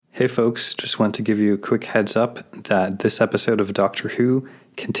Hey folks, just want to give you a quick heads up that this episode of Doctor Who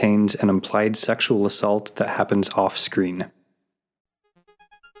contains an implied sexual assault that happens off screen.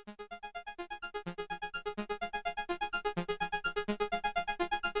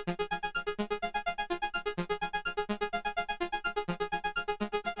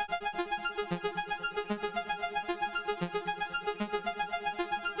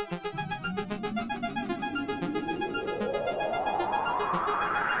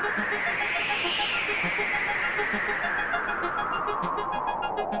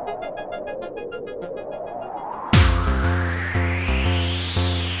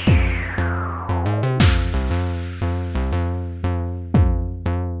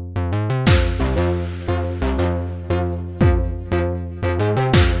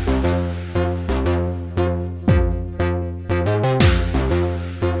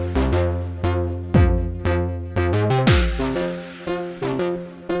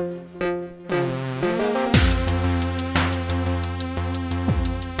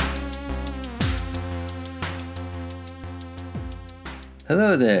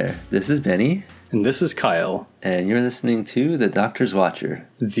 Hello there, this is Benny. And this is Kyle. And you're listening to The Doctor's Watcher.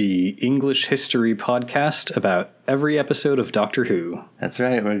 The English history podcast about every episode of Doctor Who. That's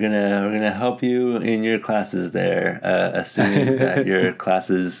right, we're gonna help you in your classes there, assuming that your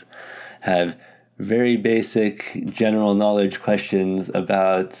classes have very basic general knowledge questions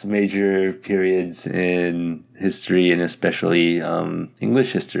about major periods in history and especially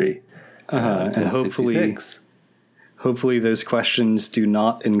English history. And hopefully those questions do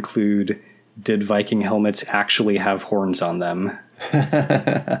not include, did Viking helmets actually have horns on them?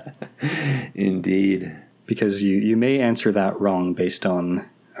 Indeed. Because you may answer that wrong based on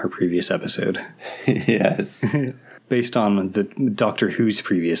our previous episode. Yes. Based on the Doctor Who's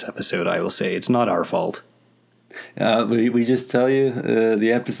previous episode, I will say. It's not our fault. We just tell you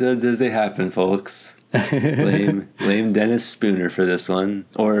the episodes as they happen, folks. Blame Dennis Spooner for this one.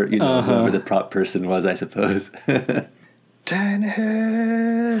 Or, whoever the prop person was, I suppose.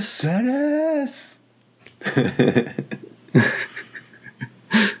 Dennis!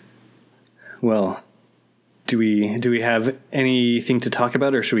 Well, do we have anything to talk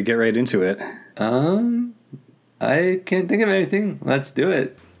about, or should we get right into it? I can't think of anything. Let's do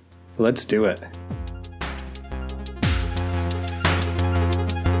it. Let's do it.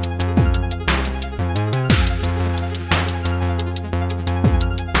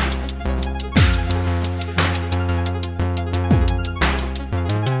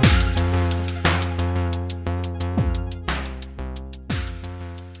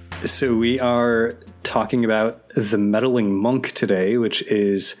 So we are talking about the Meddling Monk today, which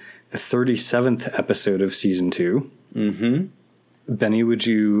is the 37th episode of Season 2. Mm-hmm. Benny, would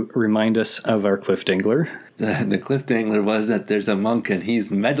you remind us of our Cliff Dangler? The Cliff Dangler was that there's a monk and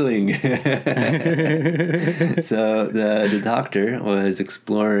he's meddling. So the doctor was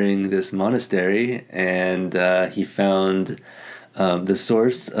exploring this monastery and he found the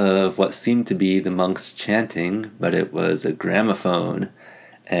source of what seemed to be the monks chanting, but it was a gramophone.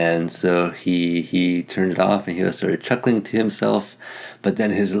 And so he turned it off and he started chuckling to himself, but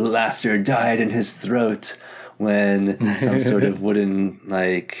then his laughter died in his throat when some sort of wooden,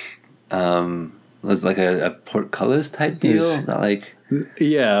 was like a portcullis type deal?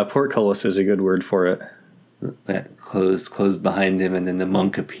 Yeah, portcullis is a good word for it. That closed behind him, and then the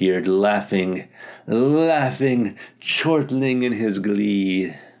monk appeared laughing, chortling in his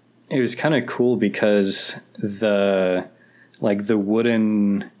glee. It was kind of cool because the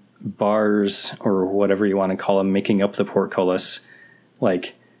wooden bars, or whatever you want to call them, making up the portcullis,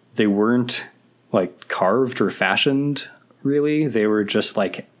 they weren't carved or fashioned, really. They were just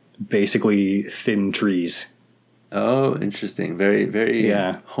basically thin trees. Oh, interesting. Very, very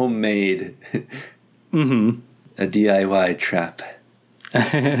homemade. Mm-hmm. A DIY trap.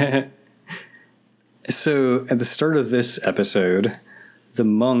 So at the start of this episode, the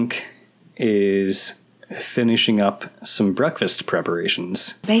monk is finishing up some breakfast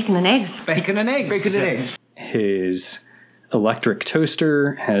preparations. Bacon and eggs. His electric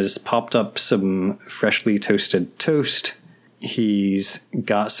toaster has popped up some freshly toasted toast. He's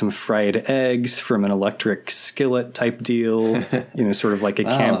got some fried eggs from an electric skillet type deal, sort of like a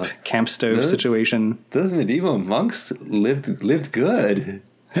camp stove situation. Those medieval monks lived good.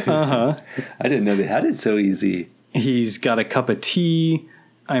 Uh-huh. I didn't know they had it so easy. He's got a cup of tea.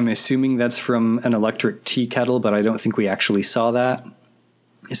 I'm assuming that's from an electric tea kettle, but I don't think we actually saw that.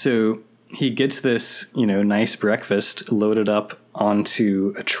 So he gets this, nice breakfast loaded up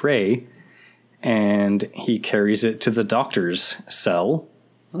onto a tray, and he carries it to the doctor's cell.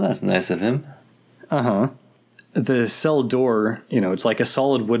 Well, that's nice of him. Uh-huh. The cell door, it's like a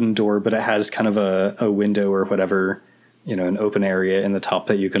solid wooden door, but it has kind of a window or whatever, an open area in the top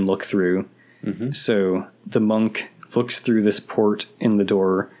that you can look through. Mm-hmm. So the monk looks through this port in the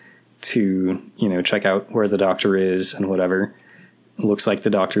door to, check out where the doctor is and whatever. Looks like the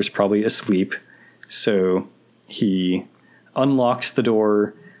doctor's probably asleep. So he unlocks the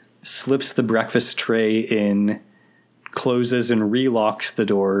door, slips the breakfast tray in, closes and relocks the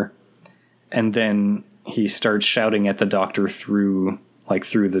door, and then he starts shouting at the doctor through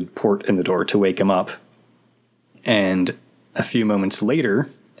the port in the door to wake him up. And a few moments later,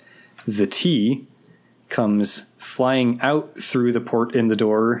 the tea comes flying out through the port in the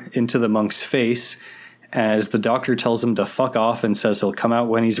door into the monk's face as the doctor tells him to fuck off and says he'll come out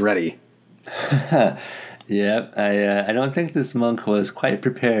when he's ready. Yep, I don't think this monk was quite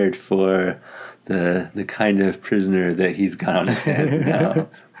prepared for the kind of prisoner that he's got on his hands now.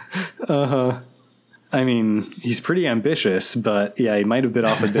 Uh-huh. I mean, he's pretty ambitious, but yeah, he might have bit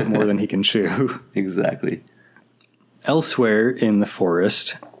off a bit more than he can chew. Exactly. Elsewhere in the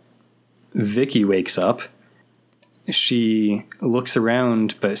forest, Vicky wakes up. She looks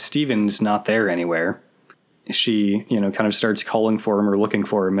around, but Stephen's not there anywhere. She, kind of starts calling for him or looking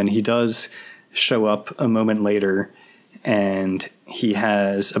for him, and he does show up a moment later, and he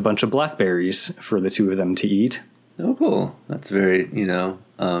has a bunch of blackberries for the two of them to eat. Oh, cool. That's very,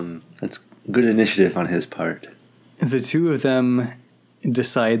 that's good initiative on his part. The two of them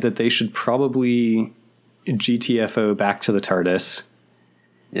decide that they should probably GTFO back to the TARDIS.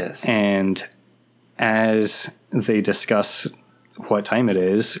 Yes. And as they discuss what time it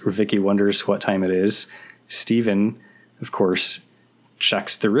is, or Vicky wonders what time it is, Stephen, of course,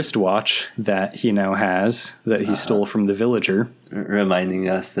 checks the wristwatch that he now has, that he stole from the villager. Reminding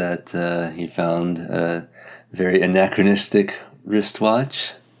us that he found a very anachronistic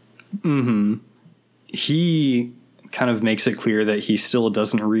wristwatch. Mm-hmm. He kind of makes it clear that he still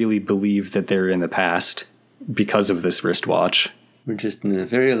doesn't really believe that they're in the past because of this wristwatch. We're just in a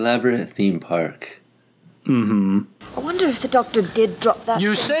very elaborate theme park. Mm-hmm. I wonder if the doctor did drop that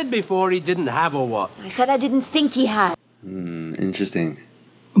You thing. said before he didn't have or what? I said I didn't think he had. Interesting.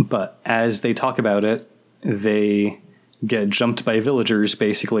 But as they talk about it, they get jumped by villagers,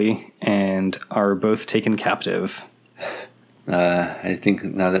 basically, and are both taken captive. I think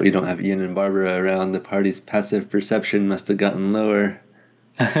now that we don't have Ian and Barbara around, the party's passive perception must have gotten lower.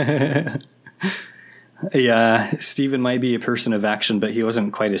 Yeah, Stephen might be a person of action, but he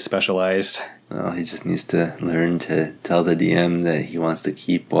wasn't quite as specialized. Well, he just needs to learn to tell the DM that he wants to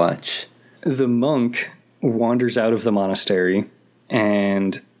keep watch. The monk wanders out of the monastery,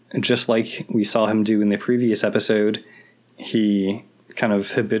 and just like we saw him do in the previous episode, he kind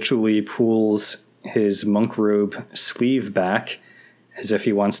of habitually pulls his monk robe sleeve back as if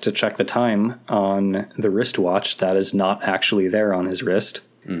he wants to check the time on the wristwatch that is not actually there on his wrist.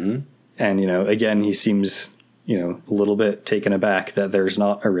 Mm-hmm. And, again, he seems, a little bit taken aback that there's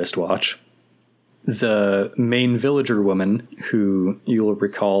not a wristwatch. The main villager woman, who you'll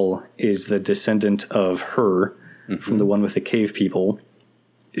recall is the descendant of her from the one with the cave people,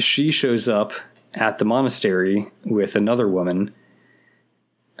 she shows up at the monastery with another woman.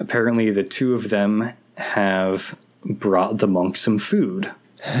 Apparently the two of them have brought the monk some food.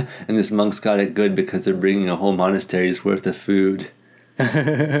 And this monk's got it good because they're bringing a whole monastery's worth of food.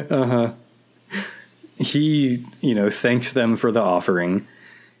 Uh-huh. He, thanks them for the offering,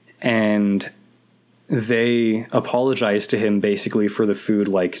 and they apologize to him basically for the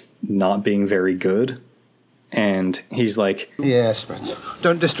food, not being very good. And he's like, Yes, but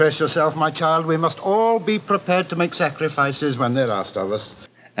don't distress yourself, my child. We must all be prepared to make sacrifices when they're asked of us.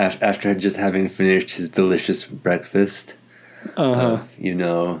 After just having finished his delicious breakfast,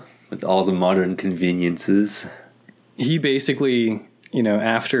 with all the modern conveniences. He basically,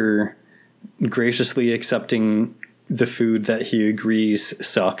 after graciously accepting the food that he agrees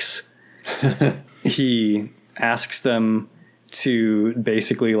sucks, he asks them to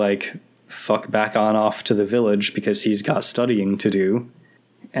basically fuck back on off to the village because he's got studying to do,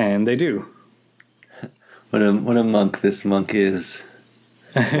 and they do. What a monk this monk is.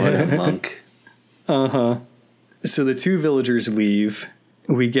 What a monk. Uh-huh. So the two villagers leave.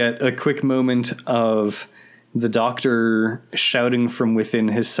 We get a quick moment of the doctor shouting from within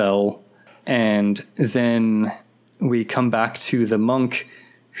his cell, and then we come back to the monk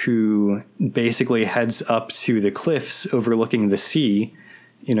who basically heads up to the cliffs overlooking the sea,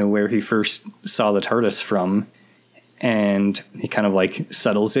 where he first saw the TARDIS from, and he kind of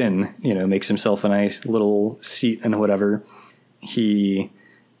settles in, makes himself a nice little seat and whatever. He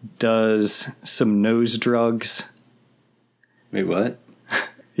does some nose drugs. Wait, what?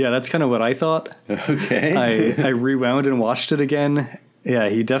 Yeah, that's kind of what I thought. Okay. I rewound and watched it again. Yeah,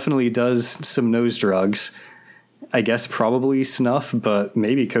 he definitely does some nose drugs. I guess probably snuff, but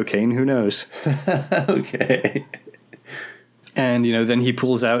maybe cocaine, who knows? Okay. And, then he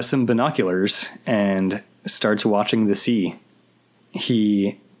pulls out some binoculars and starts watching the sea.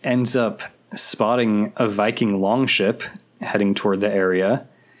 He ends up spotting a Viking longship heading toward the area,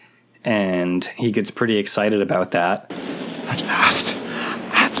 and he gets pretty excited about that. At last!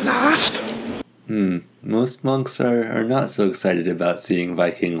 At last! Most monks are not so excited about seeing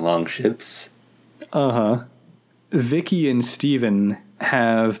Viking longships. Uh-huh. Vicky and Stephen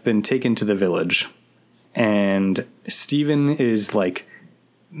have been taken to the village, and Stephen is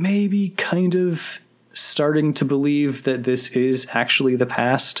maybe kind of starting to believe that this is actually the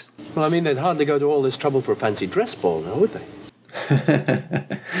past. Well, I mean, they'd hardly go to all this trouble for a fancy dress ball now, would they?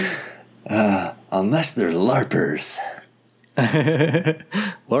 Unless they're LARPers.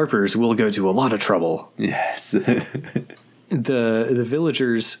 LARPers will go to a lot of trouble. Yes. The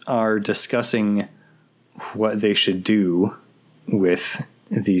villagers are discussing what they should do with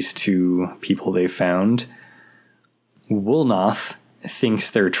these two people they found. Woolnoth thinks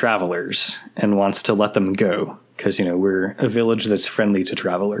they're travelers and wants to let them go because, we're a village that's friendly to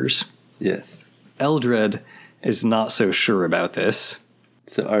travelers. Yes. Eldred is not so sure about this.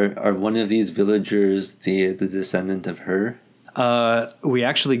 So are one of these villagers the descendant of her? We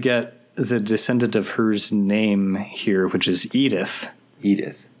actually get the descendant of her's name here, which is Edith.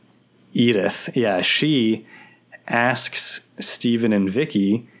 Edith. Yeah, she asks Stephen and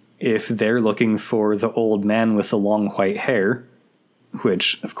Vicky if they're looking for the old man with the long white hair,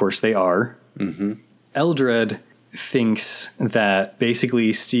 which, of course, they are. Mm-hmm. Eldred thinks that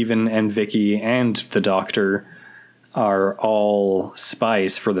basically Stephen and Vicky and the doctor are all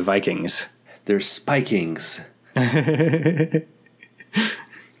spies for the Vikings. They're Spikings.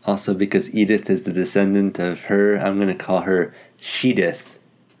 Also, because Edith is the descendant of her, I'm going to call her Sheedith.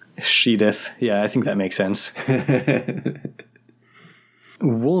 Sheedith. Yeah, I think that makes sense.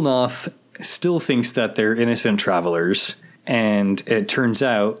 Woolnoth still thinks that they're innocent travelers, and it turns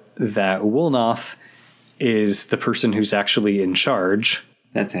out that Woolnoth is the person who's actually in charge.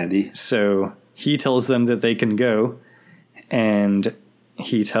 That's handy. So he tells them that they can go, and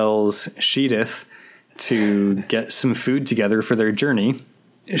he tells Sheedith to get some food together for their journey.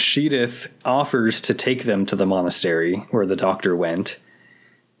 Sheedith offers to take them to the monastery where the doctor went,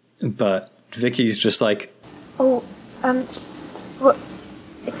 but Vicky's just like, Oh, well,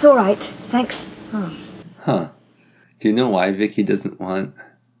 it's all right, thanks. Oh. Huh. Do you know why Vicky doesn't want...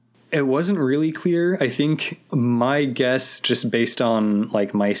 It wasn't really clear. I think my guess, just based on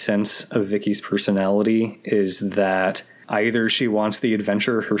my sense of Vicky's personality, is that either she wants the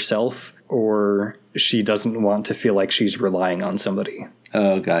adventure herself or she doesn't want to feel like she's relying on somebody.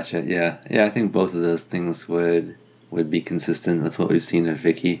 Oh, gotcha. Yeah. I think both of those things would be consistent with what we've seen of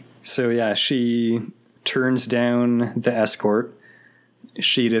Vicky. So yeah, she turns down the escort.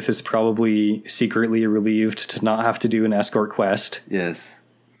 Sheedith is probably secretly relieved to not have to do an escort quest. Yes.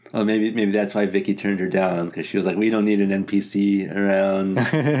 Well, maybe that's why Vicky turned her down, because she was like, we don't need an NPC around.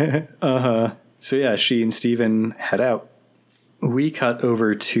 Uh-huh. So yeah, she and Stephen head out. We cut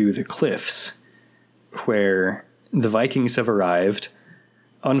over to the cliffs, where the Vikings have arrived.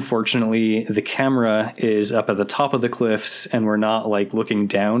 Unfortunately, the camera is up at the top of the cliffs, and we're not looking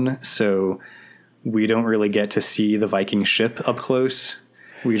down, so we don't really get to see the Viking ship up close.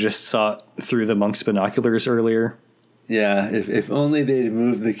 We just saw it through the monk's binoculars earlier. Yeah, if only they'd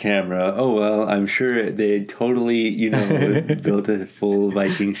moved the camera. Oh, well, I'm sure they'd totally, built a full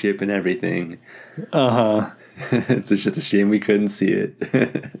Viking ship and everything. Uh-huh. It's just a shame we couldn't see it.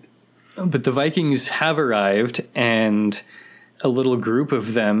 But the Vikings have arrived, and a little group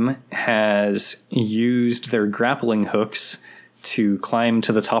of them has used their grappling hooks to climb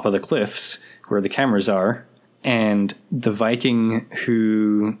to the top of the cliffs where the cameras are. And the Viking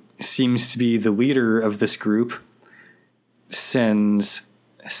who seems to be the leader of this group sends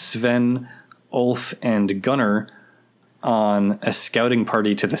Sven, Ulf, and Gunnar on a scouting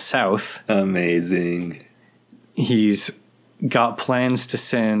party to the south. Amazing. He's got plans to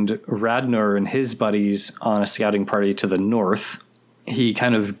send Radnor and his buddies on a scouting party to the north. He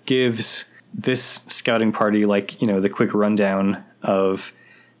kind of gives this scouting party the quick rundown of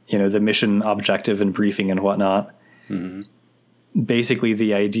the mission objective and briefing and whatnot. Mm-hmm. Basically,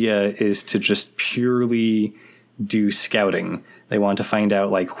 the idea is to just purely do scouting. They want to find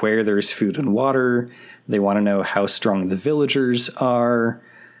out where there's food and water. They want to know how strong the villagers are.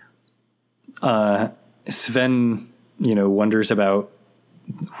 Sven, wonders about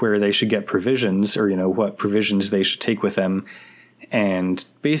where they should get provisions or, what provisions they should take with them. And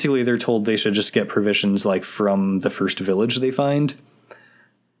basically they're told they should just get provisions like from the first village they find.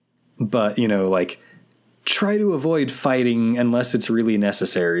 But, like, try to avoid fighting unless it's really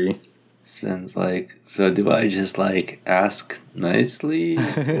necessary. Sven's like, so do I just, like, ask nicely?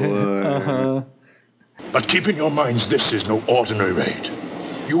 Or... But keep in your minds, this is no ordinary raid.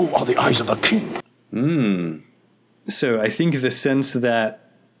 You are the eyes of a king. So I think the sense that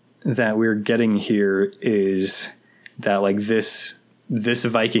we're getting here is that, like, this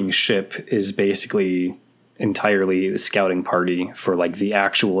Viking ship is basically entirely the scouting party for, like, the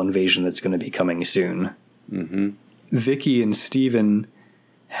actual invasion that's going to be coming soon. Mm-hmm. Vicky and Stephen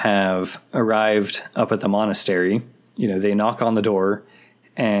have arrived up at the monastery. They knock on the door,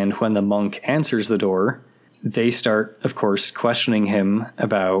 and when the monk answers the door, they start, of course, questioning him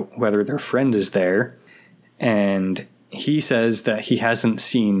about whether their friend is there, and he says that he hasn't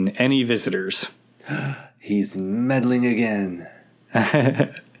seen any visitors. He's meddling again.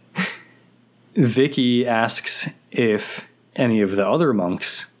 Vicky asks if any of the other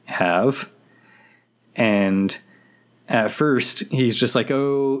monks have, and at first he's just like,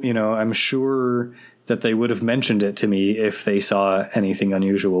 I'm sure that they would have mentioned it to me if they saw anything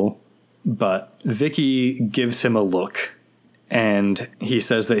unusual. But Vicky gives him a look, and he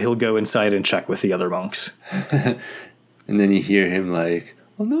says that he'll go inside and check with the other monks. And then you hear him like,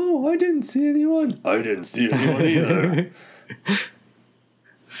 oh no, I didn't see anyone. I didn't see anyone either.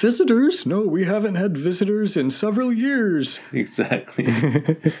 Visitors? No, we haven't had visitors in several years. Exactly.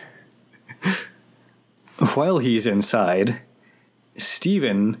 While he's inside,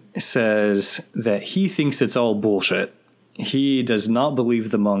 Stephen says that he thinks it's all bullshit. He does not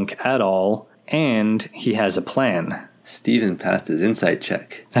believe the monk at all, and he has a plan. Stephen passed his insight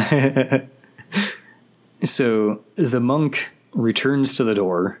check. So the monk returns to the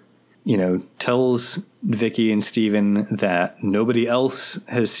door, tells Vicky and Stephen that nobody else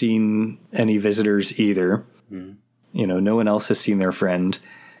has seen any visitors either. No one else has seen their friend.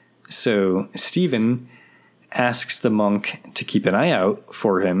 So Stephen asks the monk to keep an eye out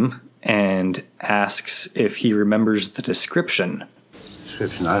for him and asks if he remembers the description.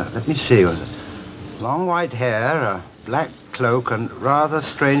 Let me see. Was it long white hair, a black cloak, and rather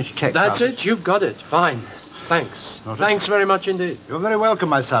strange check. That's it. You've got it. Fine. Thanks. Thanks very much indeed. You're very welcome,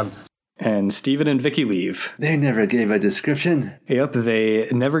 my son. And Stephen and Vicky leave. They never gave a description. Yep, they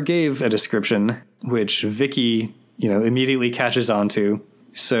never gave a description, which Vicky, immediately catches on to.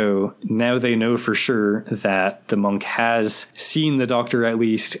 So now they know for sure that the monk has seen the doctor at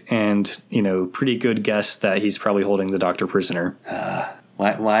least, and, pretty good guess that he's probably holding the doctor prisoner.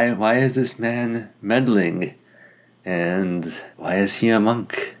 Why is this man meddling? And why is he a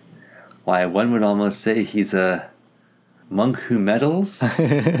monk? Why, one would almost say he's a monk who meddles.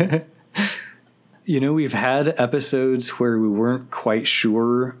 We've had episodes where we weren't quite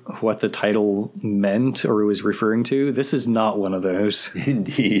sure what the title meant or was referring to. This is not one of those.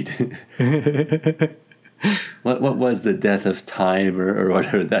 Indeed. What was the death of time or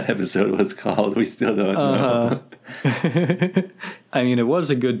whatever that episode was called? We still don't know. I mean, it was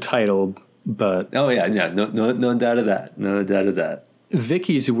a good title, but... Oh, yeah, no doubt of that. No doubt of that.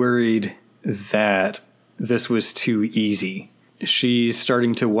 Vicky's worried that this was too easy. She's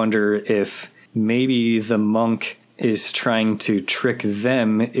starting to wonder if maybe the monk is trying to trick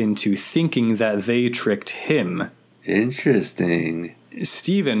them into thinking that they tricked him. Interesting.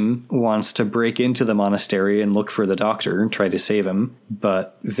 Stephen wants to break into the monastery and look for the doctor and try to save him,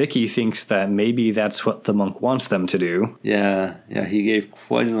 but Vicky thinks that maybe that's what the monk wants them to do. Yeah, he gave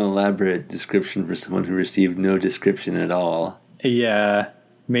quite an elaborate description for someone who received no description at all. Yeah,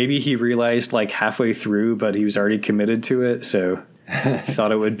 maybe he realized like halfway through, but he was already committed to it, so he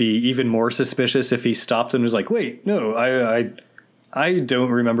thought it would be even more suspicious if he stopped and was like, wait, no, I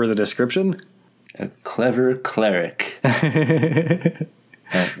don't remember the description. A clever cleric. A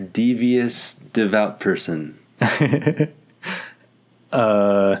devious, devout person.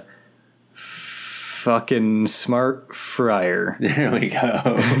 Fucking smart friar. There we go.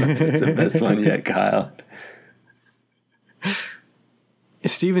 That's the best one yet, Kyle.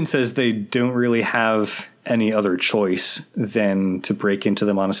 Stephen says they don't really have any other choice than to break into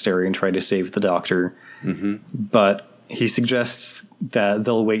the monastery and try to save the doctor. Mm-hmm. But he suggests that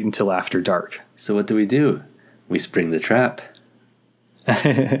they'll wait until after dark. So what do? We spring the trap.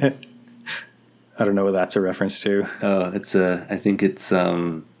 I don't know what that's a reference to. Oh, I think it's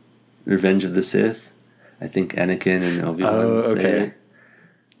Revenge of the Sith. I think Anakin and Obi-Wan say it.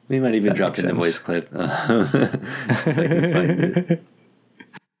 We might even drop in the voice clip. If I can find it.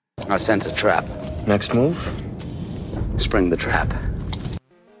 I sense a trap. Next move? Spring the trap.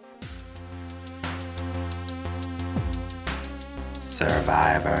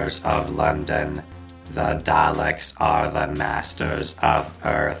 survivors of London. The Daleks are the masters of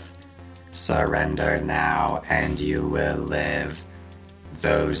Earth. Surrender now and you will live.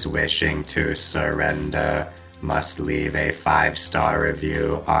 Those wishing to surrender must leave a 5-star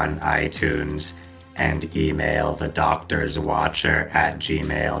review on iTunes and email the Doctor's Watcher at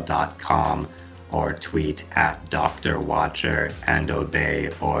gmail.com or tweet at Dr. Watcher and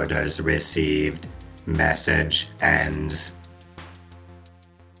obey orders received. Message ends.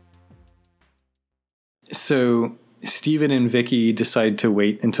 So Steven and Vicky decide to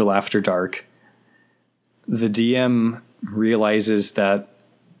wait until after dark. The DM realizes that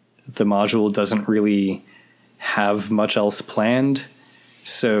the module doesn't really have much else planned,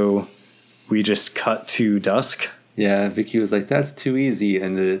 so we just cut to dusk. Yeah, Vicky was like, that's too easy.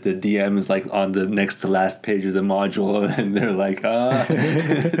 And the DM is like on the next to last page of the module. And they're like,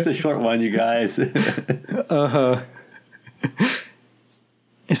 it's a short one, you guys.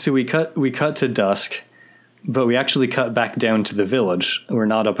 So we cut to dusk, but we actually cut back down to the village. We're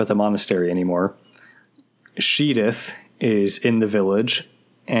not up at the monastery anymore. Sheedith is in the village,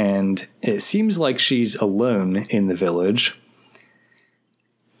 and it seems like she's alone in the village.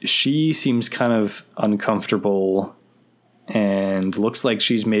 She seems kind of uncomfortable and looks like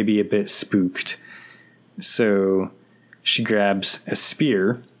she's maybe a bit spooked. So she grabs a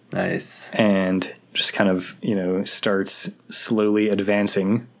spear. Nice. And just kind of, starts slowly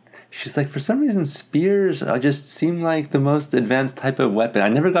advancing. She's like, for some reason, spears just seem like the most advanced type of weapon. I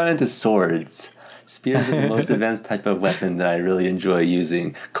never got into swords. Spears are the most advanced type of weapon that I really enjoy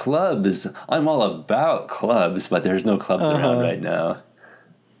using. Clubs. I'm all about clubs, but there's no clubs around right now.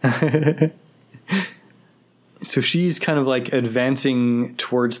 So she's kind of like advancing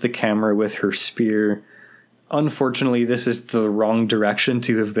towards the camera with her spear. Unfortunately, this is the wrong direction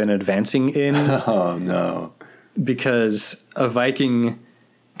to have been advancing in. Oh, no. Because a Viking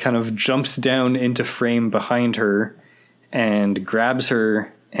kind of jumps down into frame behind her and grabs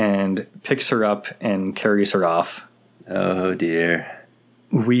her and picks her up and carries her off. Oh, dear.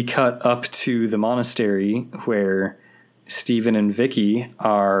 We cut up to the monastery where Steven and Vicky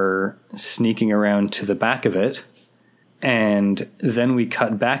are sneaking around to the back of it. And then we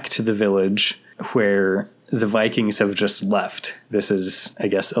cut back to the village where the Vikings have just left. This is, I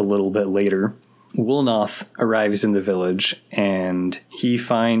guess, a little bit later. Wulnoth arrives in the village and he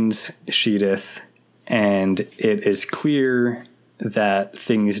finds Sheedith, and it is clear that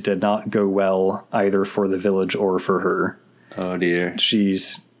things did not go well either for the village or for her. Oh dear.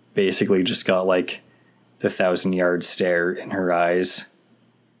 She's basically just got like the 1,000-yard stare in her eyes,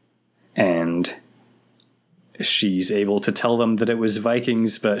 and she's able to tell them that it was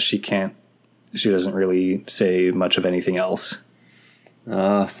Vikings, but she doesn't really say much of anything else.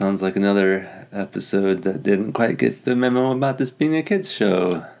 Oh, sounds like another episode that didn't quite get the memo about this being a kids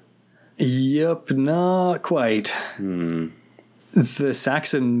show. Yep, not quite. The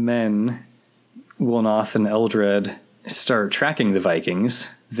Saxon men, Wulnoth and Eldred, start tracking the Vikings.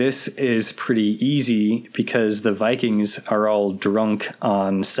 This is pretty easy because the Vikings are all drunk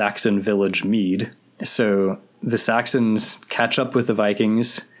on Saxon village mead. So the Saxons catch up with the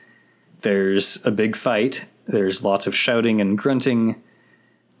Vikings. There's a big fight. There's lots of shouting and grunting.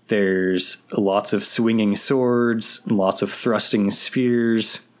 There's lots of swinging swords, lots of thrusting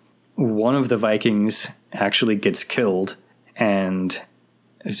spears. One of the Vikings actually gets killed, and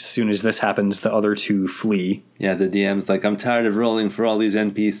as soon as this happens, the other two flee. Yeah, the DM's like, I'm tired of rolling for all these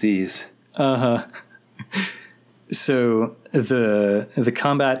NPCs. So the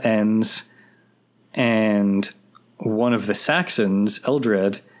combat ends, and one of the Saxons,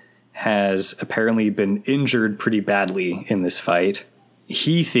 Eldred, has apparently been injured pretty badly in this fight.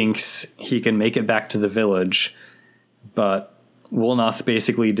 He thinks he can make it back to the village, but Wulnoth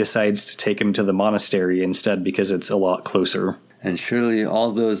basically decides to take him to the monastery instead because it's a lot closer. And surely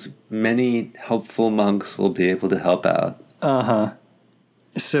all those many helpful monks will be able to help out.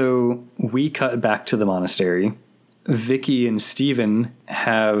 So we cut back to the monastery. Vicky and Steven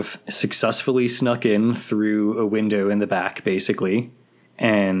have successfully snuck in through a window in the back, basically.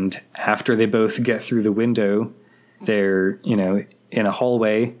 And after they both get through the window, they're, in a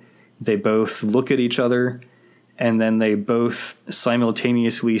hallway. They both look at each other, and then they both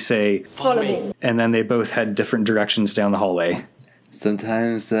simultaneously say, "Follow me." And then they both head different directions down the hallway.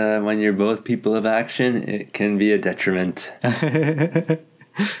 Sometimes when you're both people of action, it can be a detriment. The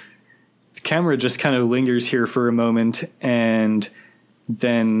camera just kind of lingers here for a moment, and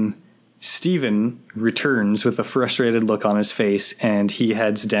then Steven returns with a frustrated look on his face, and he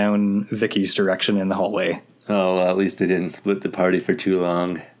heads down Vicky's direction in the hallway. Oh, well, at least they didn't split the party for too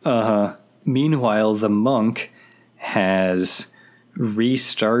long. Meanwhile, the monk has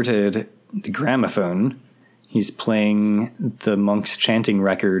restarted the gramophone. He's playing the monk's chanting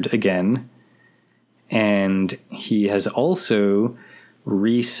record again. And he has also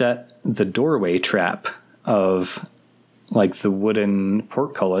reset the doorway trap of like the wooden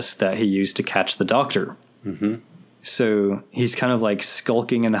portcullis that he used to catch the doctor. Mm-hmm. So he's kind of like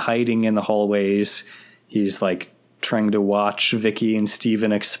skulking and hiding in the hallways. He's like trying to watch Vicky and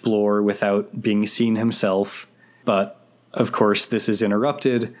Steven explore without being seen himself. But of course, this is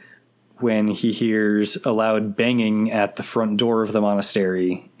interrupted when he hears a loud banging at the front door of the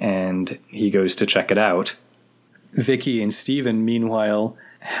monastery, and he goes to check it out. Vicky and Steven, meanwhile,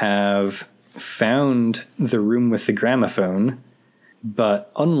 have found the room with the gramophone,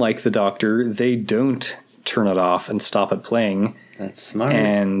 but unlike the doctor, they don't turn it off and stop it playing. That's smart.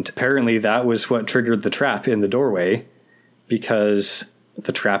 And apparently that was what triggered the trap in the doorway, because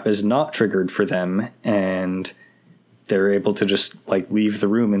the trap is not triggered for them, and they're able to just like leave the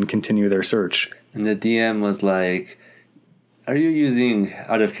room and continue their search. And the DM was like, are you using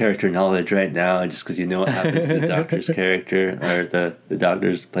out of character knowledge right now just because you know what happened to the doctor's character, or the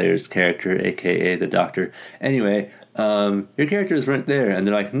doctor's player's character, aka the doctor? Anyway, your characters weren't there, and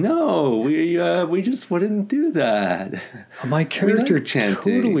they're like, no, we just wouldn't do that. My character like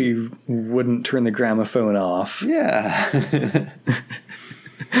totally wouldn't turn the gramophone off. Yeah.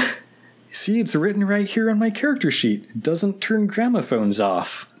 See, it's written right here on my character sheet. It doesn't turn gramophones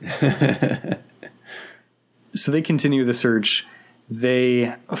off. So they continue the search.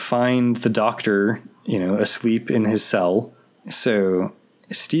 They find the doctor, asleep in his cell. So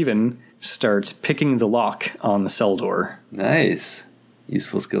Steven starts picking the lock on the cell door. Nice.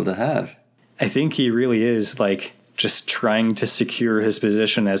 Useful skill to have. I think he really is like just trying to secure his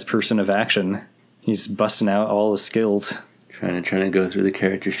position as person of action. He's busting out all his skills. Trying to go through the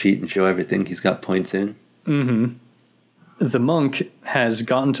character sheet and show everything he's got points in. Mm-hmm. The monk has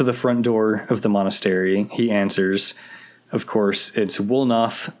gotten to the front door of the monastery. He answers. Of course, it's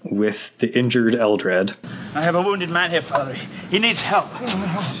Wulnoth with the injured Eldred. I have a wounded man here, Father. He needs help.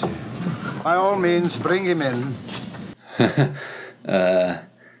 By all means, bring him in.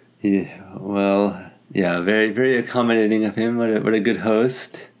 Very, very accommodating of him. What a good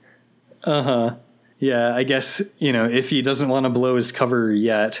host. Uh-huh. Yeah, I guess, if he doesn't want to blow his cover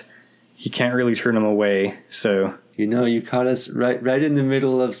yet, he can't really turn him away, so... You caught us right in the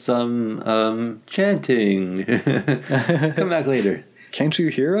middle of some chanting. Come back later. Can't you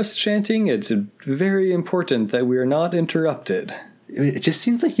hear us chanting? It's very important that we are not interrupted. It just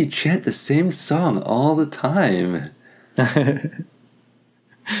seems like you chant the same song all the time.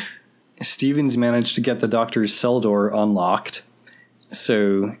 Stevens managed to get the doctor's cell door unlocked,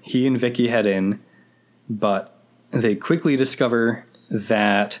 so he and Vicky head in, but they quickly discover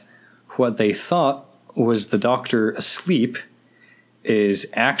that what they thought was the doctor asleep is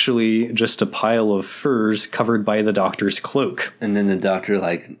actually just a pile of furs covered by the doctor's cloak. And then the doctor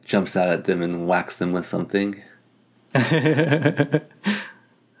jumps out at them and whacks them with something. That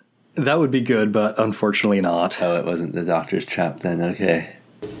would be good, but unfortunately not. Oh, it wasn't the doctor's trap then, okay.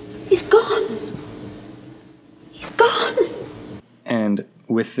 He's gone. He's gone. And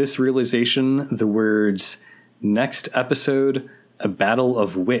with this realization, the words, "Next episode, a battle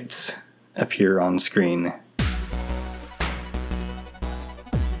of wits," appear on screen.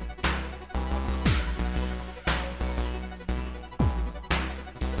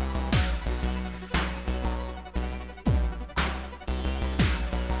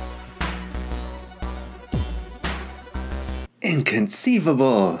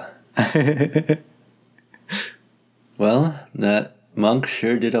 Inconceivable! Well, that monk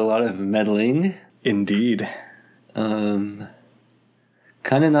sure did a lot of meddling. Indeed.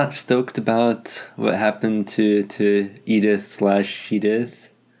 Kind of not stoked about what happened to Edith/Sheedith.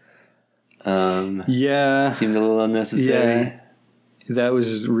 Yeah. Seemed a little unnecessary. Yeah. That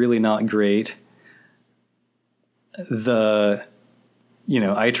was really not great.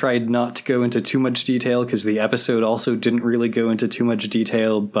 I tried not to go into too much detail because the episode also didn't really go into too much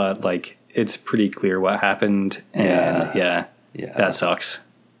detail, but it's pretty clear what happened, and yeah, that sucks.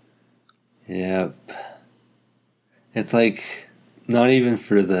 Yep. It's not even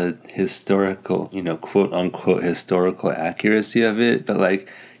for the historical, quote unquote historical accuracy of it, but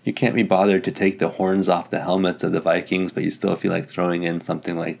you can't be bothered to take the horns off the helmets of the Vikings, but you still feel like throwing in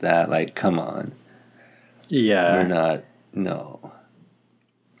something like that. Come on. Yeah. We're not, no.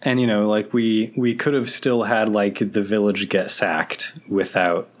 And, we could have still had, the village get sacked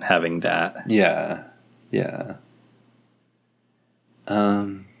without having that. Yeah. Yeah.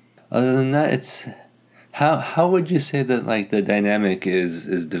 Other than that, it's... How would you say that, the dynamic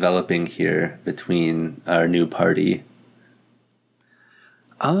is developing here between our new party?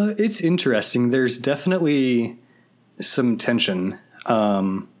 It's interesting. There's definitely some tension.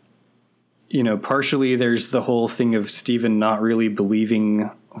 Partially there's the whole thing of Stephen not really believing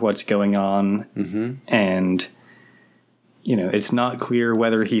what's going on. Mm-hmm. And, it's not clear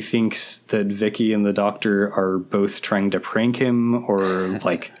whether he thinks that Vicky and the doctor are both trying to prank him or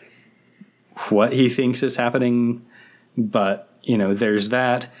like what he thinks is happening. But, there's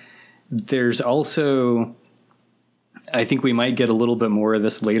that. There's also, I think we might get a little bit more of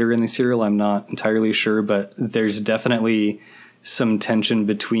this later in the serial. I'm not entirely sure, but there's definitely some tension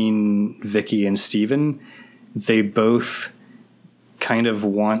between Vicky and Stephen. They both kind of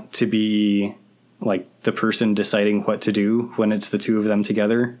want to be like the person deciding what to do when it's the two of them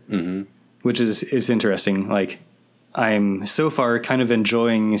together, which is interesting. Like, I'm so far kind of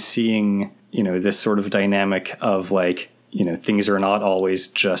enjoying seeing, this sort of dynamic of like, things are not always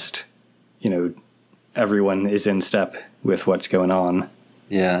just, everyone is in step with what's going on.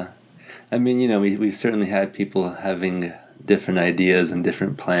 Yeah. I mean, we've certainly had people having different ideas and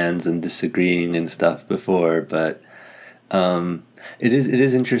different plans and disagreeing and stuff before, but it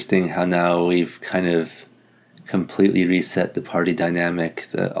is interesting how now we've kind of completely reset the party dynamic.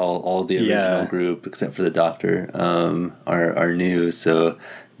 All the original group except for the doctor are new, so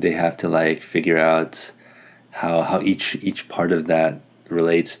they have to like figure out how each part of that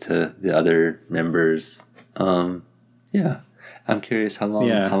relates to the other members. I'm curious how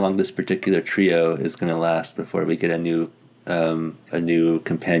long this particular trio is going to last before we get a new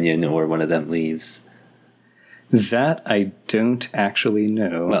companion or one of them leaves. That I don't actually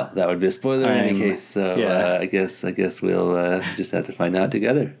know. Well, that would be a spoiler in any case. So I guess we'll just have to find out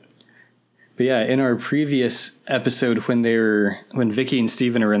together. But yeah, in our previous episode, when Vicky and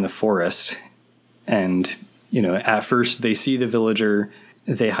Stephen are in the forest, and at first they see the villager,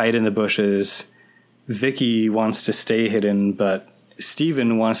 they hide in the bushes. Vicky wants to stay hidden, but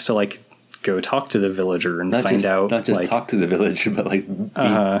Stephen wants to like go talk to the villager and not just talk to the villager, but like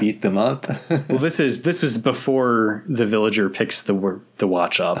beat them up. Well, this was before the villager picks the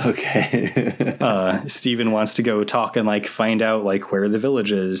watch up. Okay. Stephen wants to go talk and like find out like where the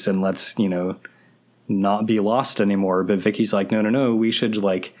village is and let's not be lost anymore. But Vicky's like, no, we should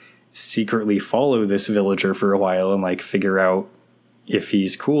like secretly follow this villager for a while and like figure out if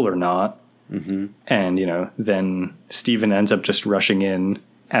he's cool or not. Mm-hmm. And then Stephen ends up just rushing in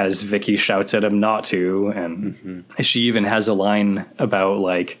as Vicky shouts at him not to, and she even has a line about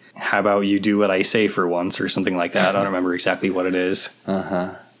like, how about you do what I say for once, or something like that. I don't remember exactly what it is.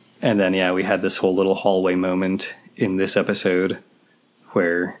 And then we had this whole little hallway moment in this episode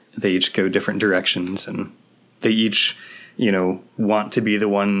where they each go different directions and they each want to be the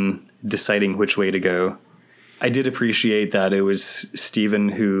one deciding which way to go. I did appreciate that it was Stephen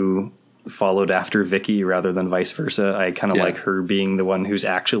who followed after Vicky rather than vice versa. I kind of like her being the one who's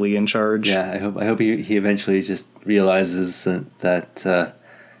actually in charge. Yeah, I hope he eventually just realizes that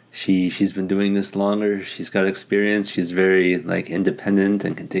she's been doing this longer. She's got experience. She's very like independent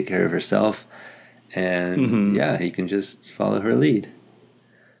and can take care of herself. And he can just follow her lead.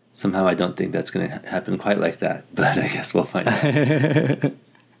 Somehow I don't think that's going to happen quite like that, but I guess we'll find out.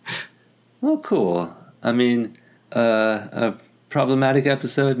 Well, cool. I mean, a problematic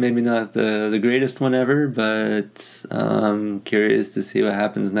episode, maybe not the greatest one ever, but I'm curious to see what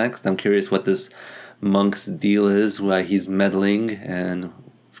happens next. I'm curious what this monk's deal is, why he's meddling, and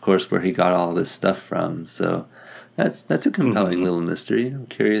of course where he got all this stuff from. So that's a compelling little mystery. I'm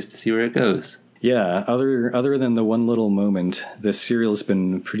curious to see where it goes. Yeah, other than the one little moment, this serial's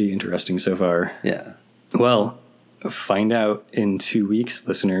been pretty interesting so far. Yeah. Well, find out in 2 weeks,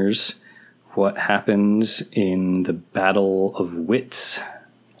 listeners, what happens in the Battle of Wits.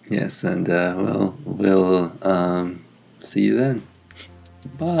 Yes, and we'll see you then.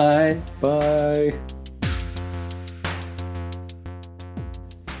 Bye. Bye.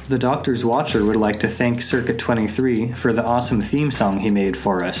 The Doctor's Watcher would like to thank Circuit 23 for the awesome theme song he made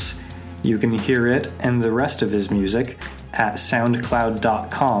for us. You can hear it and the rest of his music at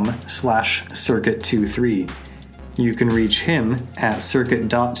soundcloud.com/circuit23. You can reach him at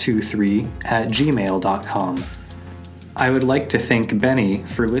circuit.23@gmail.com. I would like to thank Benny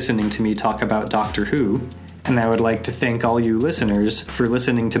for listening to me talk about Doctor Who, and I would like to thank all you listeners for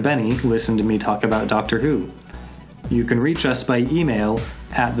listening to Benny listen to me talk about Doctor Who. You can reach us by email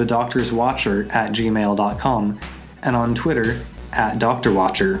at thedoctorswatcher@gmail.com and on Twitter at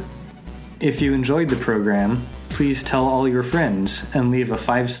DoctorWatcher. If you enjoyed the program, please tell all your friends and leave a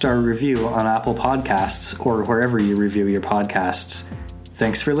 5-star review on Apple Podcasts or wherever you review your podcasts.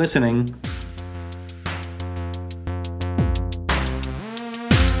 Thanks for listening.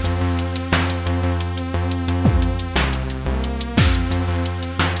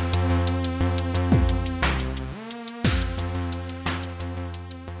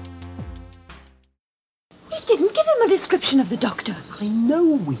 didn't give him a description of the doctor. I know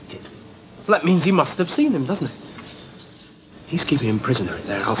we did. That means he must have seen him, doesn't it? He's keeping him prisoner in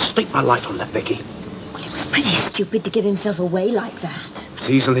there. I'll stake my life on that, Vicky. Well, it was pretty stupid to give himself away like that. It's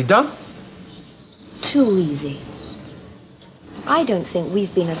easily done. Too easy. I don't think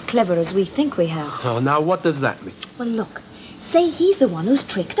we've been as clever as we think we have. Oh, now what does that mean? Well, look. Say he's the one who's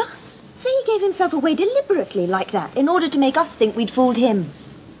tricked us. Say he gave himself away deliberately like that in order to make us think we'd fooled him.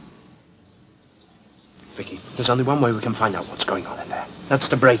 Vicky, there's only one way we can find out what's going on in there. That's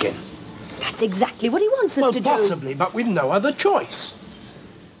to break in. That's exactly what he wants us to do. Well, possibly, but we've no other choice.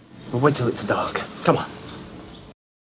 We'll wait till it's dark. Come on.